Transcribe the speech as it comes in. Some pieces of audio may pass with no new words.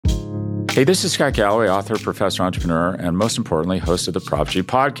Hey, this is Scott Galloway, author, professor, entrepreneur, and most importantly, host of the Prop G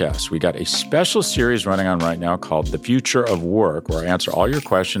podcast. We got a special series running on right now called The Future of Work, where I answer all your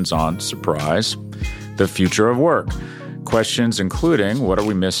questions on, surprise, the future of work. Questions including, what are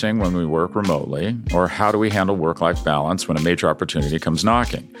we missing when we work remotely? Or how do we handle work-life balance when a major opportunity comes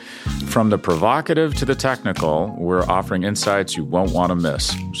knocking? From the provocative to the technical, we're offering insights you won't want to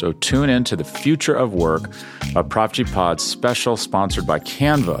miss. So tune in to The Future of Work, a Prop G Pod special sponsored by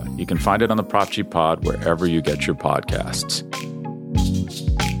Canva. You can find it on the Prop G Pod wherever you get your podcasts.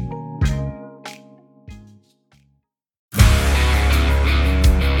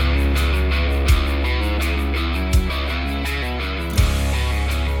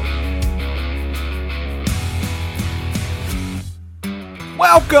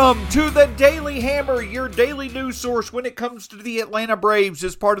 Welcome to the Daily Hammer, your daily news source when it comes to the Atlanta Braves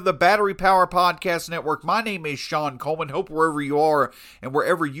as part of the Battery Power Podcast Network. My name is Sean Coleman. Hope wherever you are and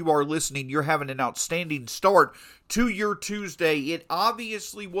wherever you are listening, you're having an outstanding start to your Tuesday. It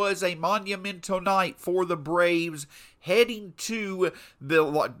obviously was a monumental night for the Braves, heading to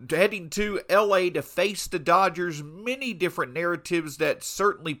LA to face the Dodgers. Many different narratives that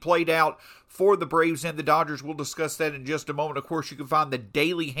certainly played out for the Braves and the Dodgers. We'll discuss that in just a moment. Of course, you can find the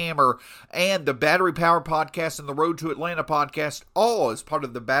Daily Hammer and the Battery Power Podcast and the Road to Atlanta podcast all as part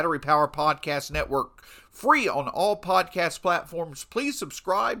of the Battery Power Podcast Network. Free on all podcast platforms. Please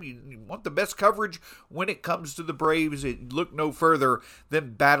subscribe. You want the best coverage when it comes to the Braves. Look no further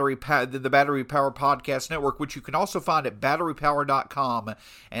than the Battery Power Podcast Network, which you can also find at batterypower.com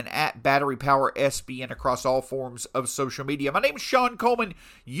and at BatteryPowerSBN across all forms of social media. My name is Sean Coleman.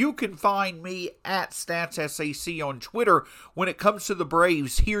 You can find me at StatsSAC on Twitter. When it comes to the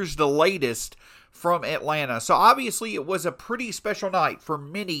Braves, here's the latest from Atlanta. So obviously it was a pretty special night for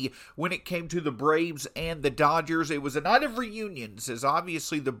many when it came to the Braves and the Dodgers. It was a night of reunions, as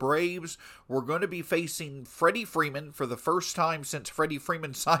obviously the Braves were going to be facing Freddie Freeman for the first time since Freddie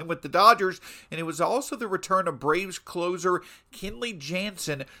Freeman signed with the Dodgers, and it was also the return of Braves closer Kenley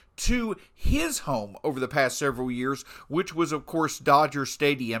Jansen to his home over the past several years, which was, of course, Dodger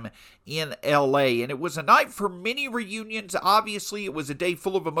Stadium in LA. And it was a night for many reunions. Obviously, it was a day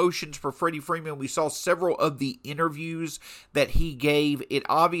full of emotions for Freddie Freeman. We saw several of the interviews that he gave. It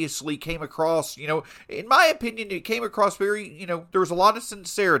obviously came across, in my opinion, it came across very, there was a lot of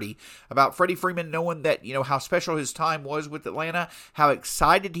sincerity about Freddie Freeman knowing that, how special his time was with Atlanta, how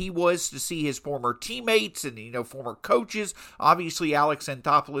excited he was to see his former teammates and, former coaches, obviously Alex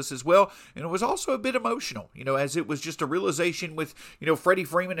Anthopoulos as well. And it was also a bit emotional, as it was just a realization with, Freddie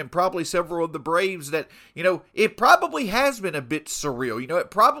Freeman and probably several of the Braves that, it probably has been a bit surreal.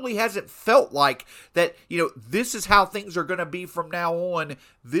 It probably hasn't felt like that, this is how things are going to be from now on.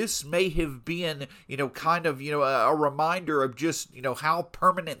 This may have been, kind of, a reminder of just, how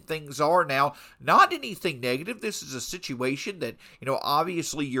permanent things are now. Not anything negative. This is a situation that,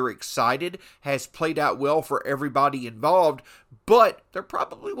 obviously you're excited, has played out well for everybody involved, but there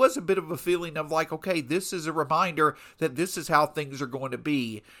probably was a bit of a feeling of like, okay, this is a reminder that this is how things are going to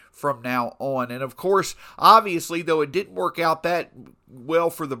be from now on. And of course, obviously, though it didn't work out that well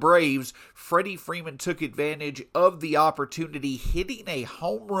for the Braves, Freddie Freeman took advantage of the opportunity, hitting a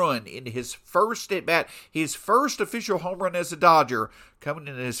home run in his first at-bat, his first official home run as a Dodger, coming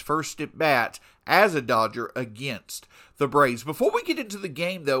in his first at-bat as a Dodger against the Braves. Before we get into the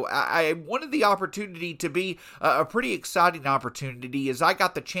game, though, I wanted the opportunity to be a pretty exciting opportunity as I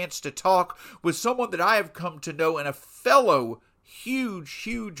got the chance to talk with someone that I have come to know and a fellow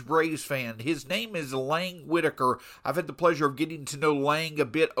huge Braves fan. His name is Lang Whitaker. I've had the pleasure of getting to know Lang a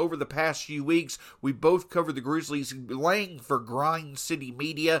bit over the past few weeks. We both cover the Grizzlies. Lang for Grind City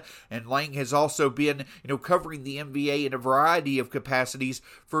Media, and Lang has also been, covering the NBA in a variety of capacities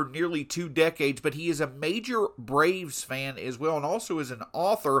for nearly 2 decades, but he is a major Braves fan as well, and also is an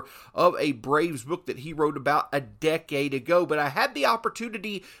author of a Braves book that he wrote about a decade ago. But I had the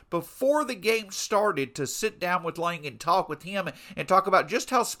opportunity before the game started to sit down with Lang and talk with him and talk about just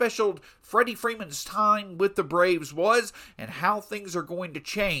how special Freddie Freeman's time with the Braves was and how things are going to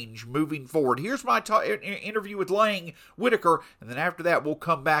change moving forward. Here's my interview with Lang Whitaker, and then after that we'll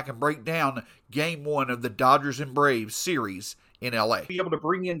come back and break down Game 1 of the Dodgers and Braves series in LA. Be able to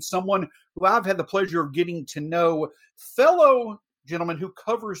bring in someone who I've had the pleasure of getting to know, fellow gentleman who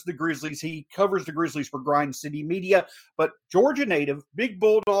covers the Grizzlies. He covers the Grizzlies for Grind City Media, but Georgia native, big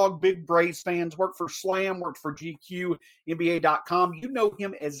Bulldog, big Braves fans, worked for Slam, worked for GQ, NBA.com. You know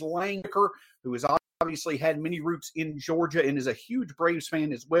him as Lang Whitaker, who has obviously had many roots in Georgia and is a huge Braves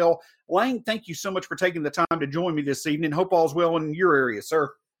fan as well. Lang, thank you so much for taking the time to join me this evening. Hope all's well in your area,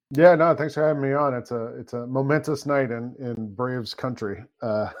 sir. Yeah, no, thanks for having me on. It's a momentous night in Braves country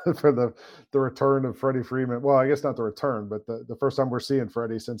for the return of Freddie Freeman. Well, I guess not the return, but the first time we're seeing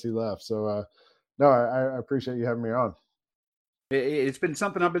Freddie since he left. So no, I appreciate you having me on. It's been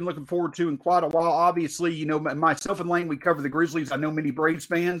something I've been looking forward to in quite a while. Obviously, myself and Lane, we cover the Grizzlies. I know many Braves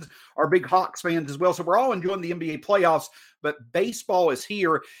fans are big Hawks fans as well. So we're all enjoying the NBA playoffs, but baseball is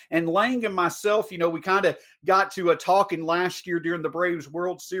here. And Lang and myself, we kind of got to talking last year during the Braves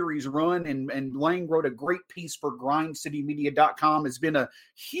World Series run. And Lang wrote a great piece for grindcitymedia.com, has been a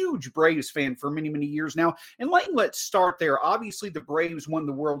huge Braves fan for many, many years now. And Lang, let's start there. Obviously, the Braves won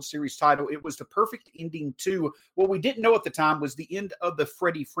the World Series title. It was the perfect ending to what we didn't know at the time was the end of the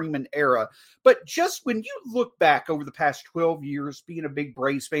Freddie Freeman era. But just when you look back over the past 12 years, being a big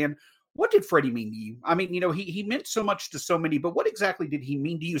Braves fan, what did Freddie mean to you? I mean, he meant so much to so many, but what exactly did he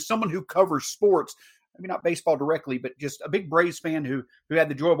mean to you? Someone who covers sports, maybe not baseball directly, but just a big Braves fan who had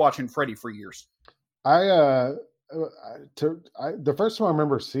the joy of watching Freddie for years. The first time I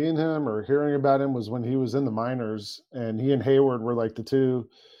remember seeing him or hearing about him was when he was in the minors, and he and Hayward were like the two,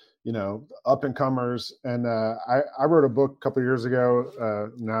 up and comers. And I wrote a book a couple of years ago.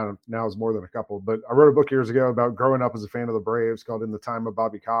 Now it's more than a couple, but I wrote a book years ago about growing up as a fan of the Braves called "In the Time of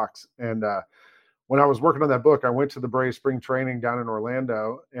Bobby Cox." And when I was working on that book, I went to the Braves spring training down in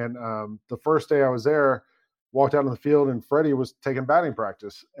Orlando, and the first day I was there, walked out on the field, and Freddie was taking batting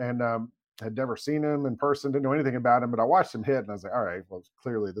practice, and had never seen him in person, didn't know anything about him, but I watched him hit, and I was like, all right, well,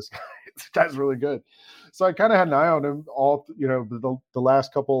 clearly this guy's really good. So I kind of had an eye on him all, the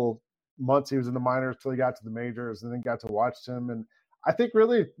last couple months he was in the minors till he got to the majors, and then got to watch him. And I think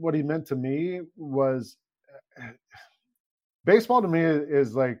really what he meant to me was baseball to me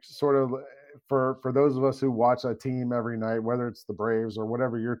is like sort of for those of us who watch a team every night, whether it's the Braves or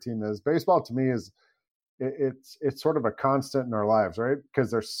whatever your team is, baseball to me is it's sort of a constant in our lives, right?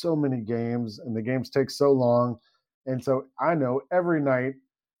 Because there's so many games and the games take so long. And so I know every night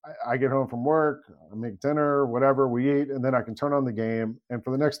I get home from work, I make dinner, whatever we eat, and then I can turn on the game. And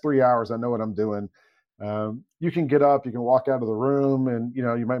for the next 3 hours, I know what I'm doing. You can get up, you can walk out of the room, and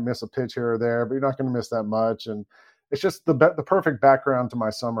you might miss a pitch here or there, but you're not going to miss that much. And it's just the perfect background to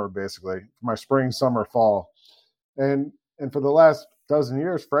my summer, basically, my spring, summer, fall. And for the last dozen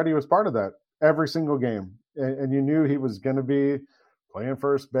years, Freddie was part of that every single game. And you knew he was going to be playing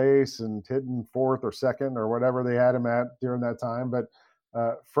first base and hitting fourth or second or whatever they had him at during that time. But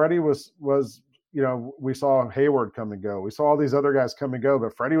Freddie was, we saw Hayward come and go. We saw all these other guys come and go,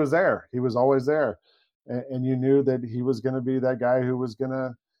 but Freddie was there. He was always there. And you knew that he was going to be that guy who was going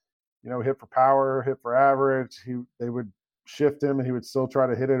to, hit for power, hit for average. They would shift him and he would still try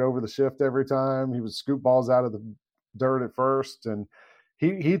to hit it over the shift every time. He would scoop balls out of the dirt at first. And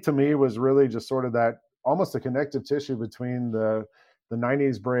he to me was really just sort of that, almost a connective tissue between the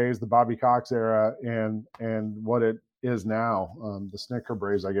 90s Braves, the Bobby Cox era, and what it is now, the Snitker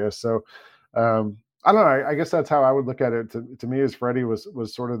Braves, I guess. So I don't know. I guess that's how I would look at it. To me, as Freddie was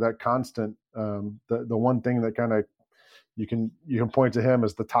sort of that constant, the one thing that kind of you can point to him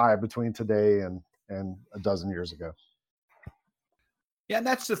as the tie between today and a dozen years ago. Yeah, and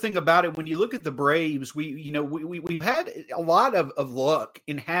that's the thing about it. When you look at the Braves, we've had a lot of luck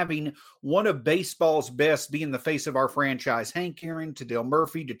in having one of baseball's best be in the face of our franchise. Hank Aaron to Dale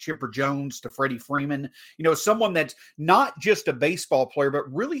Murphy to Chipper Jones to Freddie Freeman. Someone that's not just a baseball player,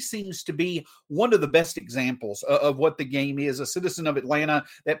 but really seems to be one of the best examples of what the game is. A citizen of Atlanta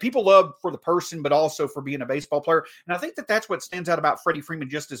that people love for the person, but also for being a baseball player. And I think that that's what stands out about Freddie Freeman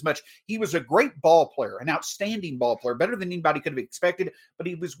just as much. He was a great ball player, an outstanding ball player, better than anybody could have expected. But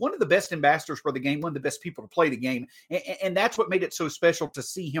he was one of the best ambassadors for the game, one of the best people to play the game. And that's what made it so special to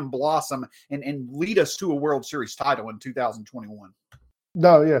see him blossom and lead us to a World Series title in 2021.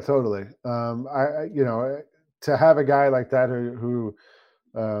 No, yeah, totally. To have a guy like that who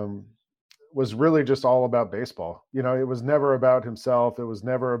was really just all about baseball. It was never about himself. It was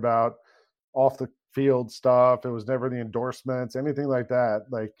never about off the field stuff. It was never the endorsements, anything like that.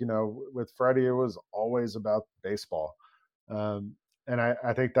 Like, with Freddie, it was always about baseball. And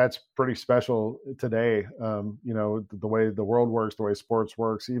I think that's pretty special today. The way the world works, the way sports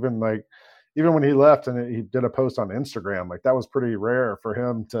works, even when he left and he did a post on Instagram, like that was pretty rare for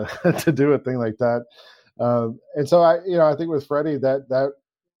him to to do a thing like that. And so I think with Freddie that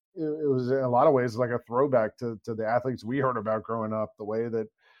it was in a lot of ways like a throwback to the athletes we heard about growing up, the way that,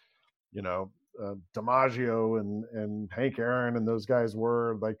 DiMaggio and Hank Aaron and those guys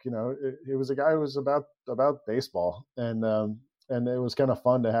were like, it was a guy who was about baseball. And it was kind of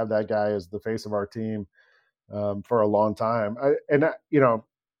fun to have that guy as the face of our team for a long time.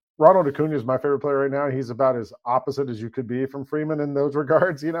 Ronald Acuna is my favorite player right now. He's about as opposite as you could be from Freeman in those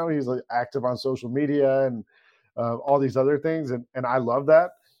regards. You know, he's like active on social media and all these other things, and I love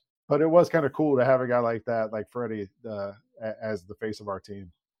that. But it was kind of cool to have a guy like that, like Freddie, as the face of our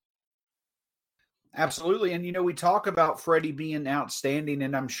team. Absolutely. And, we talk about Freddie being outstanding,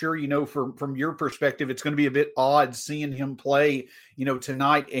 and I'm sure, from your perspective, it's going to be a bit odd seeing him play,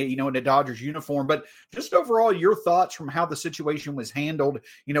 tonight, in a Dodgers uniform. But just overall, your thoughts from how the situation was handled,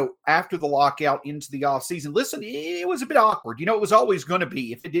 after the lockout into the offseason. Listen, it was a bit awkward. It was always going to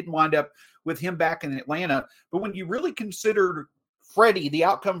be if it didn't wind up with him back in Atlanta. But when you really considered Freddie, the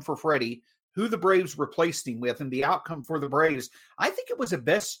outcome for Freddie, who the Braves replaced him with, and the outcome for the Braves, I think it was a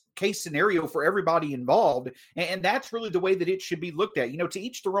best case scenario for everybody involved. And that's really the way that it should be looked at. To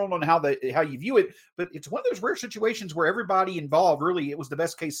each their own on how you view it. But it's one of those rare situations where everybody involved, really, it was the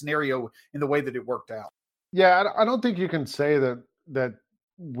best case scenario in the way that it worked out. Yeah, I don't think you can say that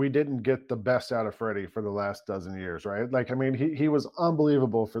we didn't get the best out of Freddie for the last dozen years, right? Like, I mean, he was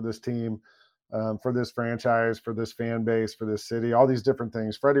unbelievable for this team. For this franchise, for this fan base, for this city, all these different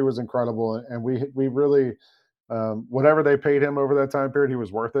things. Freddie was incredible, and we really, whatever they paid him over that time period, he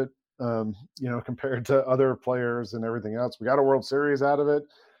was worth it. Compared to other players and everything else, we got a World Series out of it.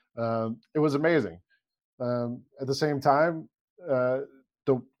 It was amazing. At the same time,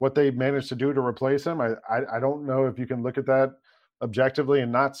 what they managed to do to replace him, I don't know if you can look at that objectively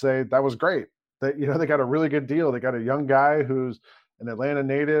and not say that was great. That they got a really good deal. They got a young guy who's an Atlanta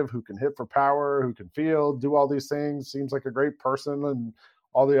native who can hit for power, who can field, do all these things, seems like a great person, and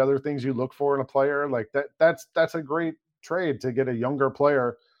all the other things you look for in a player. Like that's a great trade to get a younger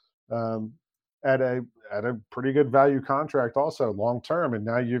player at a pretty good value contract, also long term. And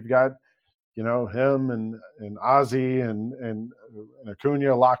now you've got him and Ozzie and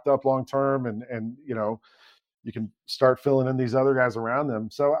Acuna locked up long term, and you can start filling in these other guys around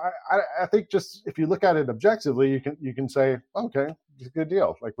them. So I think just if you look at it objectively, you can say, okay, it's a good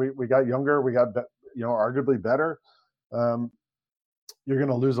deal. Like we got younger, we got arguably better. You're going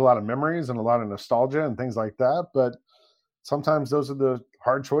to lose a lot of memories and a lot of nostalgia and things like that. But sometimes those are the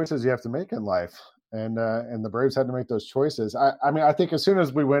hard choices you have to make in life. And the Braves had to make those choices. I mean, I think as soon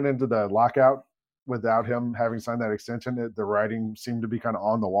as we went into the lockout without him having signed that extension, the writing seemed to be kind of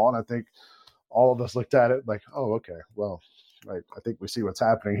on the wall. And I think all of us looked at it like, oh, okay, well, I think we see what's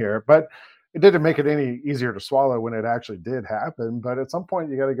happening here. But it didn't make it any easier to swallow when it actually did happen. But at some point,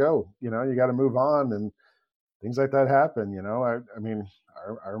 you got to go. You got to move on, and things like that happen. I mean,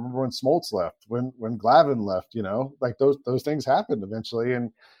 I remember when Smoltz left, when Glavine left. Like those things happened eventually, and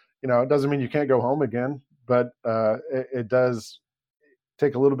it doesn't mean you can't go home again, but it does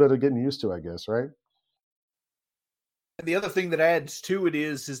take a little bit of getting used to, I guess, right? The other thing that adds to it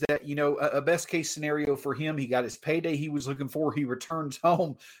is that, a best case scenario for him, he got his payday he was looking for. He returns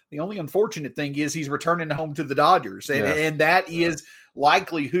home. The only unfortunate thing is he's returning home to the Dodgers. And that is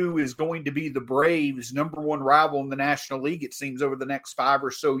likely who is going to be the Braves' number one rival in the National League, it seems, over the next 5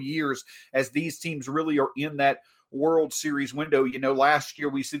 or so years, as these teams really are in that World Series window. Last year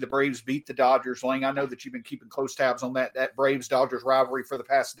we see the Braves beat the Dodgers. Lang, I know that you've been keeping close tabs on that Braves-Dodgers rivalry for the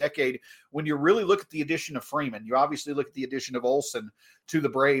past decade. When you really look at the addition of Freeman, you obviously look at the addition of Olsen to the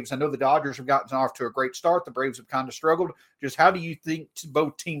Braves. I know the Dodgers have gotten off to a great start. The Braves have kind of struggled. Just how do you think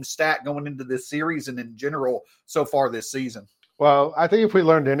both teams stack going into this series and in general so far this season? Well, I think if we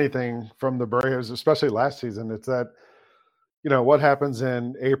learned anything from the Braves, especially last season, it's that what happens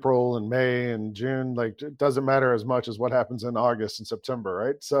in April and May and June, like it doesn't matter as much as what happens in August and September,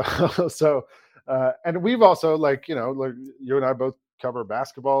 right? So, and we've also like you and I both cover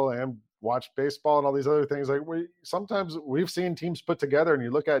basketball and watch baseball and all these other things. Like sometimes we've seen teams put together and you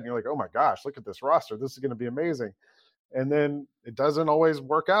look at it and you're like, oh my gosh, look at this roster. This is going to be amazing. And then it doesn't always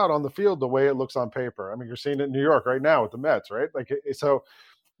work out on the field the way it looks on paper. I mean, you're seeing it in New York right now with the Mets, right? So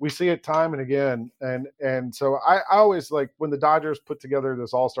we see it time and again. And so I always like when the Dodgers put together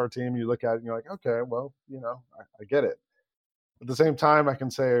this all-star team, you look at it and you're like, okay, well, I get it. At the same time, I can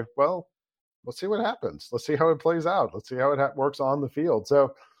say, well, let's see what happens. Let's see how it plays out. Let's see how it works on the field.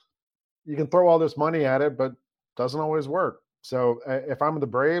 So you can throw all this money at it, but it doesn't always work. So if I'm the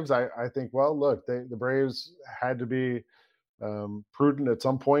Braves, I think, well, look, the Braves had to be prudent at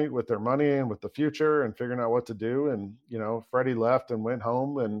some point with their money and with the future and figuring out what to do. And, Freddie left and went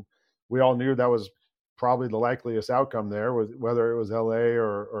home, and we all knew that was probably the likeliest outcome there, was whether it was LA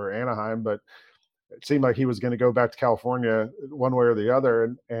or Anaheim, but it seemed like he was going to go back to California one way or the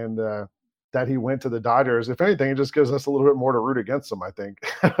other. And that he went to the Dodgers, if anything, it just gives us a little bit more to root against them, I think,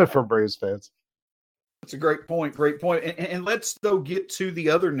 for Braves fans. That's a great point. Great point. And let's, though, get to the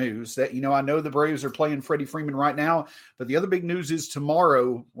other news that, I know the Braves are playing Freddie Freeman right now, but the other big news is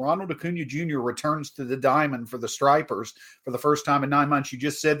tomorrow, Ronald Acuna Jr. returns to the diamond for the Stripers for the first time in 9 months. You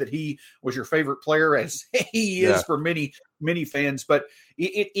just said that he was your favorite player, as he is for many, many fans, but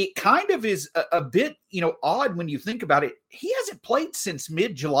it kind of is a bit, odd when you think about it. He hasn't played since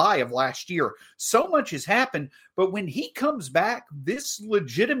mid-July of last year. So much has happened, but when he comes back, this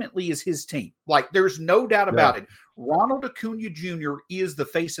legitimately is his team. Like, there's no doubt about it. Ronald Acuna Jr. is the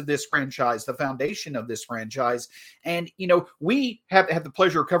face of this franchise, the foundation of this franchise. And, we have the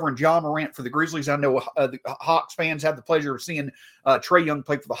pleasure of covering Ja Morant for the Grizzlies. I know the Hawks fans have the pleasure of seeing Trae Young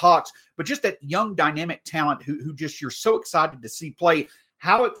play for the Hawks, but just that young dynamic talent who just you're so excited to see play.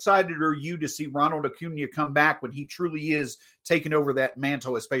 How excited are you to see Ronald Acuna come back when he truly is taking over that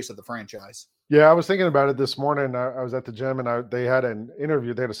mantle as face of the franchise? Yeah, I was thinking about it this morning. I was at the gym and they had an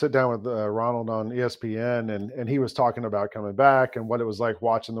interview. They had to sit down with Ronald on ESPN, and he was talking about coming back and what it was like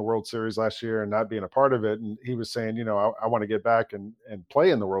watching the World Series last year and not being a part of it. And he was saying, I want to get back and play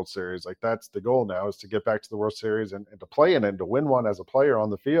in the World Series. Like, that's the goal now, is to get back to the World Series and to play in it and to win one as a player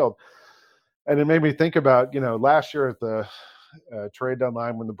on the field. And it made me think about, last year at the trade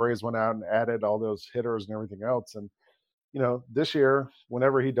deadline when the Braves went out and added all those hitters and everything else. And, this year,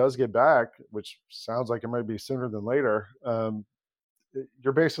 whenever he does get back, which sounds like it might be sooner than later,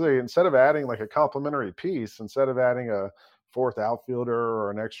 you're basically, instead of adding like a complimentary piece, instead of adding a fourth outfielder or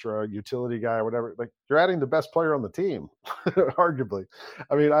an extra utility guy or whatever, like, you're adding the best player on the team, arguably.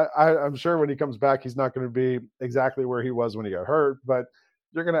 I mean, I'm sure when he comes back, he's not going to be exactly where he was when he got hurt, but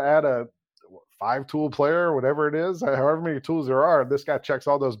you're going to add a 5-tool player, whatever it is, however many tools there are. This guy checks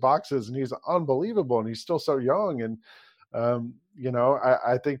all those boxes, and he's unbelievable, and he's still so young. And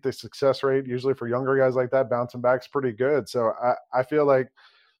I think the success rate usually for younger guys like that bouncing back is pretty good. So I feel like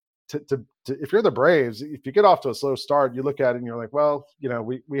to if you're the Braves, if you get off to a slow start, you look at it and you're like, well,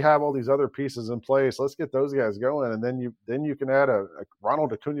 we have all these other pieces in place. Let's get those guys going, and then you can add a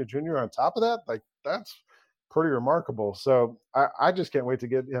Ronald Acuna Jr. on top of that. Like, that's pretty remarkable. So I just can't wait to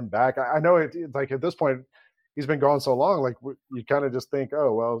get him back. I know it's like, at this point, he's been gone so long, like, you kind of just think,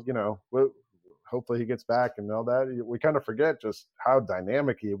 oh, well, hopefully he gets back and all that. We kind of forget just how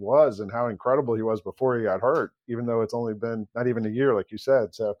dynamic he was and how incredible he was before he got hurt, even though it's only been not even a year, like you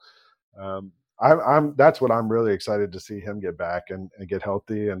said. So that's what I'm really excited to see him get back and get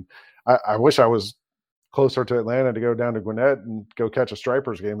healthy. And I wish I was closer to Atlanta to go down to Gwinnett and go catch a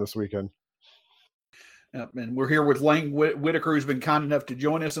Stripers game this weekend. And we're here with Lang Whitaker, who's been kind enough to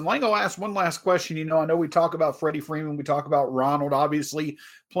join us. And Lang, I'll ask one last question. I know we talk about Freddie Freeman, we talk about Ronald, obviously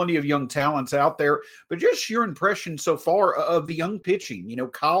plenty of young talents out there, but just your impression so far of the young pitching.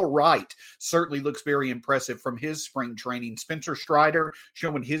 Kyle Wright certainly looks very impressive from his spring training. Spencer Strider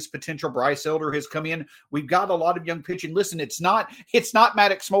showing his potential. Bryce Elder has come in. We've got a lot of young pitching. Listen, it's not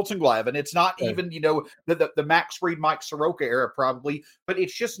Maddox Smoltenglav, and it's not even, the Max Fried, Mike Soroka era probably, but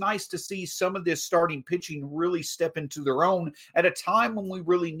it's just nice to see some of this starting pitching really step into their own at a time when we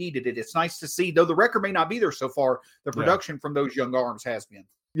really needed it. It's nice to see, though the record may not be there so far, the production from those young arms has been.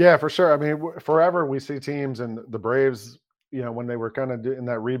 Yeah, for sure. I mean, forever we see teams, and the Braves, when they were kind of in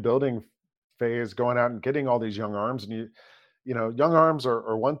that rebuilding phase, going out and getting all these young arms, and young arms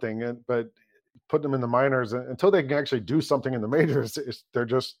are one thing, but putting them in the minors until they can actually do something in the majors, they're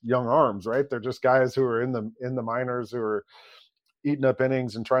just young arms, right? They're just guys who are in the minors who are eating up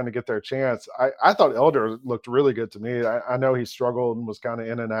innings and trying to get their chance. I thought Elder looked really good to me. I know he struggled and was kind of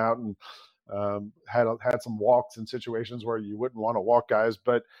in and out, and had some walks in situations where you wouldn't want to walk guys,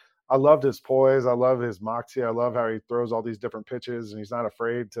 but I loved his poise. I love his moxie. I love how he throws all these different pitches, and he's not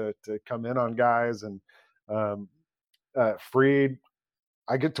afraid to come in on guys. And Fried,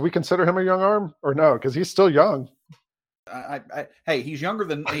 do we consider him a young arm or no? Because he's still young. Hey, he's younger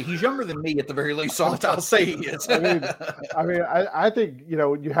than me at the very least. So I'll say he is. I think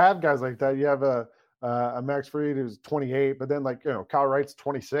you have guys like that. You have a Max Fried who's 28, but then Kyle Wright's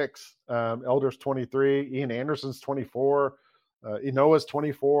 26, Elder's 23, Ian Anderson's 24, Inoa's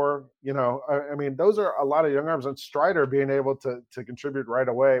 24. Those are a lot of young arms, and Strider being able to contribute right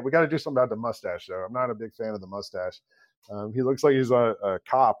away. We got to do something about the mustache, though. I'm not a big fan of the mustache. He looks like he's a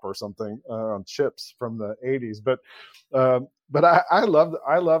cop or something on Chips from the 80s. But I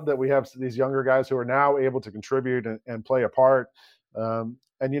love that we have these younger guys who are now able to contribute and play a part. And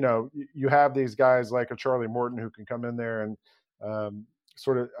you have these guys like a Charlie Morton who can come in there and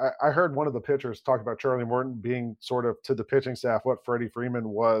I heard one of the pitchers talk about Charlie Morton being sort of to the pitching staff what Freddie Freeman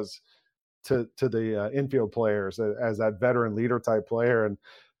was to the infield players as that veteran leader type player.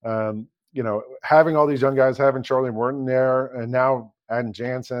 And having all these young guys, having Charlie Morton there, and now adding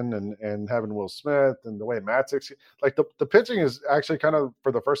Jansen and having Will Smith and the way Matzek's like the pitching is actually kind of,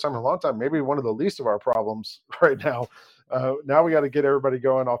 for the first time in a long time, maybe one of the least of our problems right now. Now we got to get everybody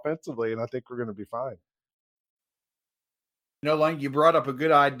going offensively, and I think we're going to be fine. Lane, you brought up a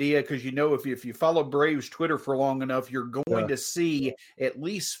good idea because, if you follow Braves Twitter for long enough, you're going to see at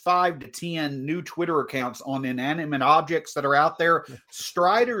least 5 to 10 new Twitter accounts on inanimate objects that are out there.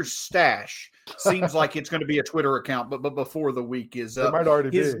 Strider's Stash seems like it's going to be a Twitter account, but before the week is up. It might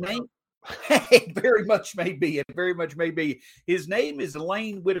already His be. name, it very much may be. It very much may be. His name is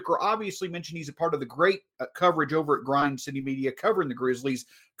Lane Whitaker. Obviously mentioned he's a part of the great coverage over at Grind City Media, covering the Grizzlies,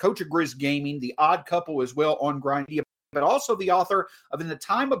 coach of Grizz Gaming, the Odd Couple as well on Grind Media, but also the author of In the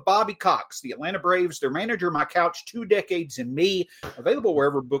Time of Bobby Cox, the Atlanta Braves, their manager, My Couch, 2 Decades and Me, available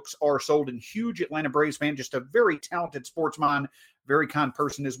wherever books are sold, and huge Atlanta Braves fan, just a very talented sports mind, very kind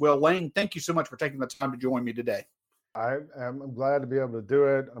person as well. Lane, thank you so much for taking the time to join me today. I'm glad to be able to do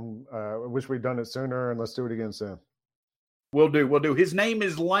it. I wish we'd done it sooner, and let's do it again soon. We'll do. His name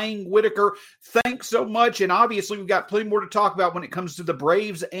is Lane Whitaker. Thanks so much, and obviously we've got plenty more to talk about when it comes to the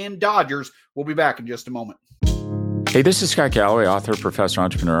Braves and Dodgers. We'll be back in just a moment. Hey, this is Scott Galloway, author, professor,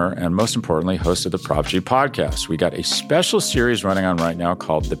 entrepreneur, and most importantly, host of the Prop G podcast. We got a special series running on right now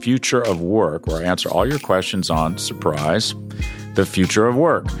called The Future of Work, where I answer all your questions on, surprise, the future of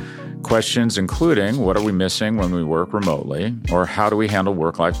work. Questions including, what are we missing when we work remotely? Or how do we handle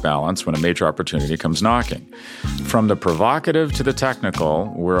work-life balance when a major opportunity comes knocking? From the provocative to the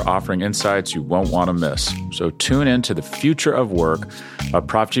technical, we're offering insights you won't want to miss. So tune in to The Future of Work, a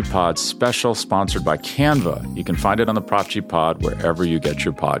Prop G Pod special sponsored by Canva. You can find it on the Prop G Pod wherever you get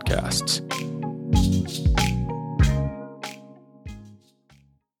your podcasts.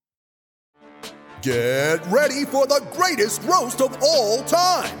 Get ready for the greatest roast of all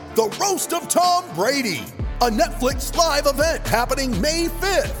time, the Roast of Tom Brady, a Netflix live event happening May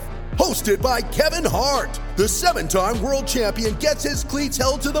 5th. Hosted by Kevin Hart, the 7-time world champion gets his cleats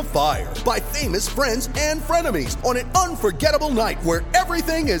held to the fire by famous friends and frenemies on an unforgettable night where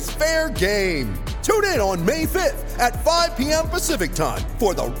everything is fair game. Tune in on May 5th at 5 p.m. Pacific time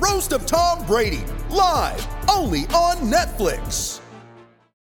for the Roast of Tom Brady, live only on Netflix.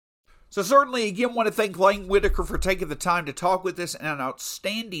 So certainly, again, want to thank Lane Whitaker for taking the time to talk with us, and an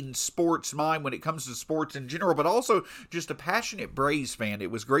outstanding sports mind when it comes to sports in general, but also just a passionate Braves fan.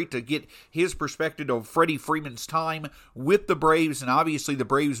 It was great to get his perspective of Freddie Freeman's time with the Braves, and obviously the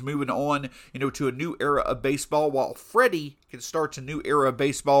Braves moving on, to a new era of baseball, while Freddie starts a new era of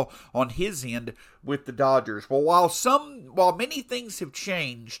baseball on his end with the Dodgers. Well, while many things have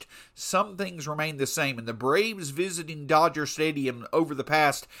changed, some things remain the same, and the Braves visiting Dodger Stadium over the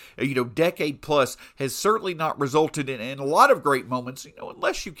past, decade plus has certainly not resulted in a lot of great moments,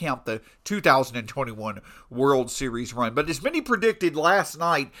 unless you count the 2021 World Series run. But as many predicted last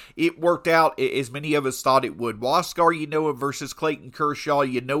night, it worked out as many of us thought it would. Huascar Ynoa versus Clayton Kershaw.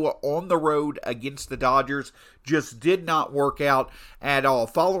 Ynoa on the road against the Dodgers just did not work out at all.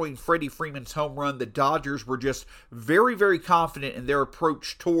 Following Freddie Freeman's home run, the Dodgers were just very, very confident in their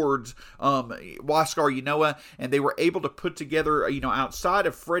approach towards Huascar Ynoa, and they were able to put together, outside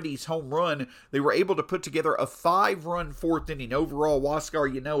of Freddie's home run, they were able to put together a 5-run fourth inning. Overall,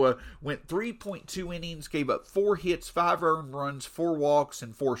 Huascar Ynoa went 3.2 innings, gave up 4 hits, 5 earned runs, 4 walks,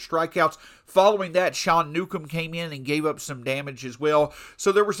 and 4 strikeouts. Following that, Sean Newcomb came in and gave up some damage as well.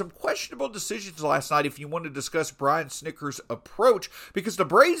 So there were some questionable decisions last night if you want to discuss Brian Snitker's approach, because the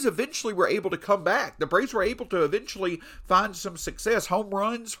Braves eventually were able to come back. The Braves were able to eventually find some success. Home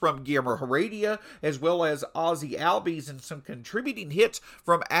runs from Guillermo Heredia, as well as Ozzie Albies, and some contributing hits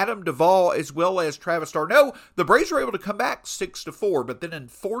from Adam Duvall, as well as Travis d'Arnaud. The Braves were able to come back 6-4, but then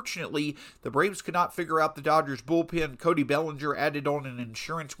unfortunately, the Braves could not figure out the Dodgers bullpen. Cody Bellinger added on an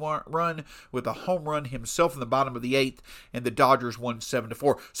insurance run with a home run himself in the bottom of the 8th, and the Dodgers won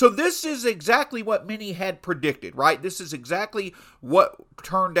 7-4. So this is exactly what many had predicted, right? This is exactly what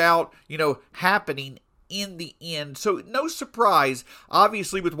turned out, happening in the end. So no surprise,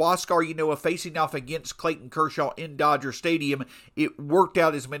 obviously, with Huascar Ynoa facing off against Clayton Kershaw in Dodger Stadium, it worked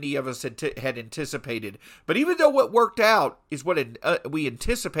out as many of us had anticipated. But even though what worked out is what we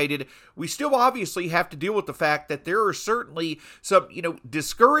anticipated, we still obviously have to deal with the fact that there are certainly some,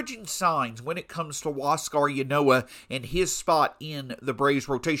 discouraging signs when it comes to Huascar Ynoa and his spot in the Braves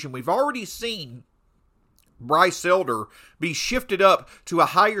rotation. We've already seen Bryce Elder be shifted up to a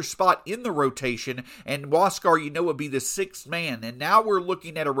higher spot in the rotation, and Huascar Ynoa be the sixth man. And now we're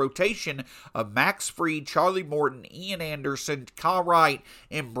looking at a rotation of Max Fried, Charlie Morton, Ian Anderson, Kyle Wright,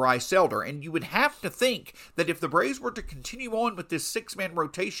 and Bryce Elder. And you would have to think that if the Braves were to continue on with this six-man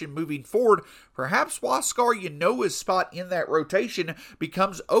rotation moving forward, perhaps Huascar Ynoa's spot in that rotation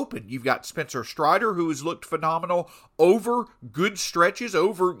becomes open. You've got Spencer Strider, who has looked phenomenal over good stretches,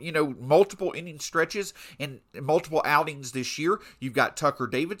 over, multiple inning stretches and multiple outings this year. You've got Tucker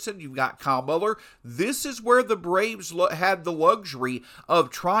Davidson, you've got Kyle Muller. This is where the Braves had the luxury of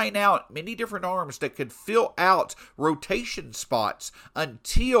trying out many different arms that could fill out rotation spots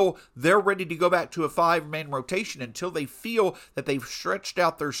until they're ready to go back to a five-man rotation, until they feel that they've stretched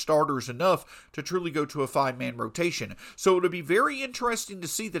out their starters enough to truly go to a five-man rotation. So it'll be very interesting to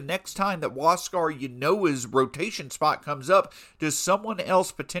see the next time that Huascar Ynoa's rotation spot comes up, does someone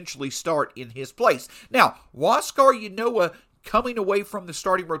else potentially start in his place? Now, Huascar Ynoa coming away from the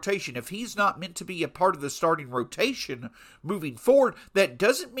starting rotation, if he's not meant to be a part of the starting rotation moving forward, that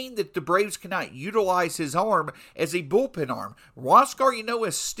doesn't mean that the Braves cannot utilize his arm as a bullpen arm. Huascar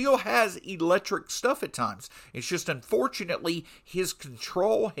Ynoa still has electric stuff at times. It's just unfortunately his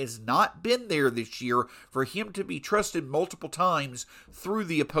control has not been there this year for him to be trusted multiple times through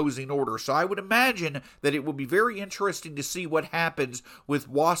the opposing order. So I would imagine that it will be very interesting to see what happens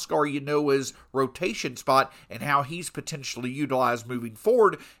with Huascar Ynoa's rotation spot and how he's potentially utilized moving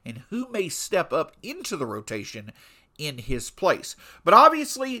forward, and who may step up into the rotation in his place. But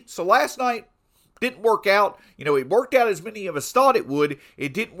obviously, so last night didn't work out. It worked out as many of us thought it would.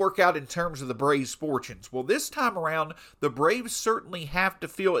 It didn't work out in terms of the Braves' fortunes. Well, this time around, the Braves certainly have to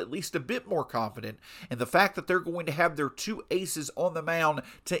feel at least a bit more confident in the fact that they're going to have their two aces on the mound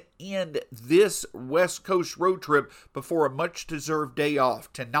to end this West Coast road trip before a much-deserved day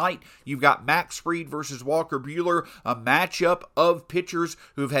off. Tonight, you've got Max Fried versus Walker Buehler, a matchup of pitchers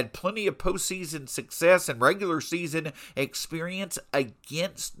who've had plenty of postseason success and regular season experience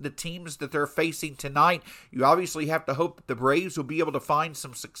against the teams that they're facing tonight. You obviously have to hope that the Braves will be able to find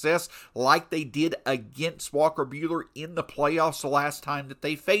some success like they did against Walker Buehler in the playoffs the last time that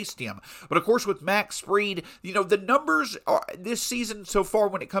they faced him. But of course, with Max Fried, the numbers are, this season so far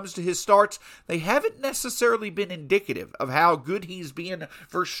when it comes to his starts, they haven't necessarily been indicative of how good he's been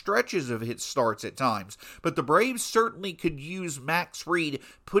for stretches of his starts at times. But the Braves certainly could use Max Fried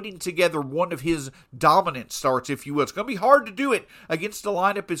putting together one of his dominant starts, if you will. It's going to be hard to do it against a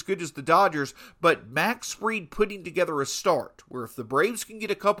lineup as good as the Dodgers, but Max Fried putting together a start where if the Braves can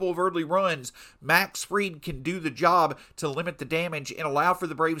get a couple of early runs, Max Fried can do the job to limit the damage and allow for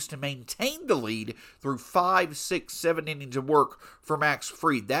the Braves to maintain the lead through 5, 6, 7 innings of work for Max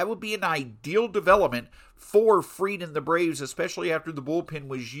Fried. That would be an ideal development for Fried and the Braves, especially after the bullpen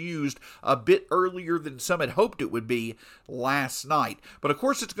was used a bit earlier than some had hoped it would be last night. But of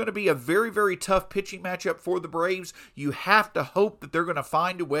course, it's going to be a very, very tough pitching matchup for the Braves. You have to hope that they're going to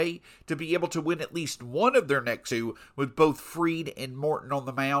find a way to be able to win at least one of their next two with both Fried and Morton on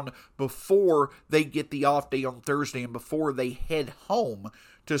the mound before they get the off day on Thursday and before they head home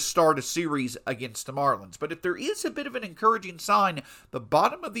to start a series against the Marlins. But if there is a bit of an encouraging sign, the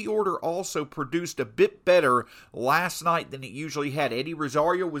bottom of the order also produced a bit better last night than it usually had. Eddie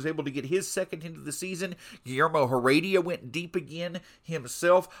Rosario was able to get his second hit of the season. Guillermo Heredia went deep again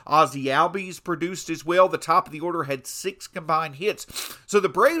himself. Ozzie Albies produced as well. The top of the order had 6 combined hits. So the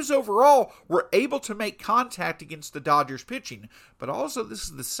Braves overall were able to make contact against the Dodgers pitching. But also, this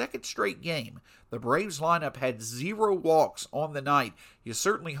is the second straight game the Braves lineup had 0 walks on the night. You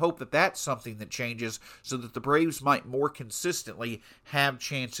certainly hope that that's something that changes so that the Braves might more consistently have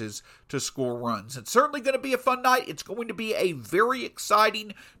chances to score runs. It's certainly going to be a fun night. It's going to be a very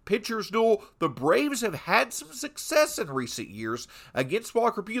exciting pitcher's duel. The Braves have had some success in recent years against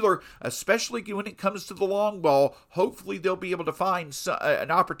Walker Buehler, especially when it comes to the long ball. Hopefully they'll be able to find an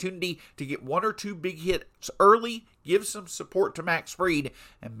opportunity to get 1 or 2 big hits early, give some support to Max Fried,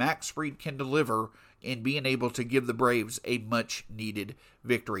 and Max Fried can deliver in being able to give the Braves a much-needed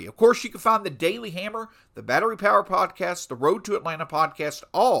victory. Of course, you can find the Daily Hammer, the Battery Power Podcast, the Road to Atlanta Podcast,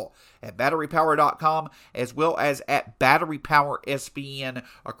 all at BatteryPower.com, as well as at Battery Power SBN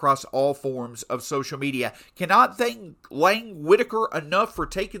across all forms of social media. Cannot thank Lang Whitaker enough for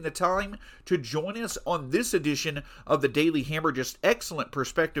taking the time to join us on this edition of the Daily Hammer. Just excellent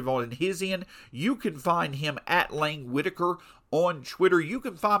perspective on his end. You can find him at Lang Whitaker on Twitter. You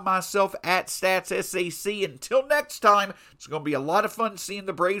can find myself at StatsSAC. Until next time, it's going to be a lot of fun seeing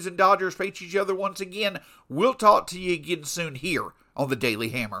the Braves and Dodgers face each other once again. We'll talk to you again soon here on the Daily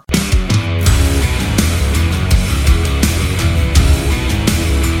Hammer.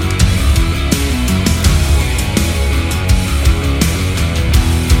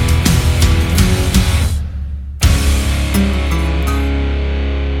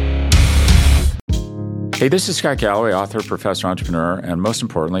 Hey, this is Scott Galloway, author, professor, entrepreneur, and most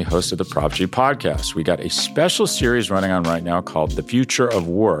importantly, host of the Prop G podcast. We got a special series running on right now called The Future of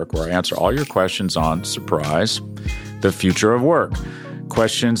Work, where I answer all your questions on, surprise, the future of work.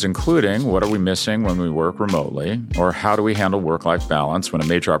 Questions including, what are we missing when we work remotely? Or how do we handle work-life balance when a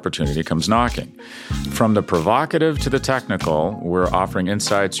major opportunity comes knocking? From the provocative to the technical, we're offering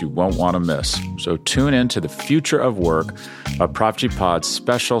insights you won't want to miss. So tune in to The Future of Work, a Prop G Pod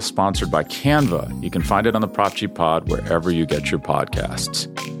special sponsored by Canva. You can find it on the Prop G Pod wherever you get your podcasts.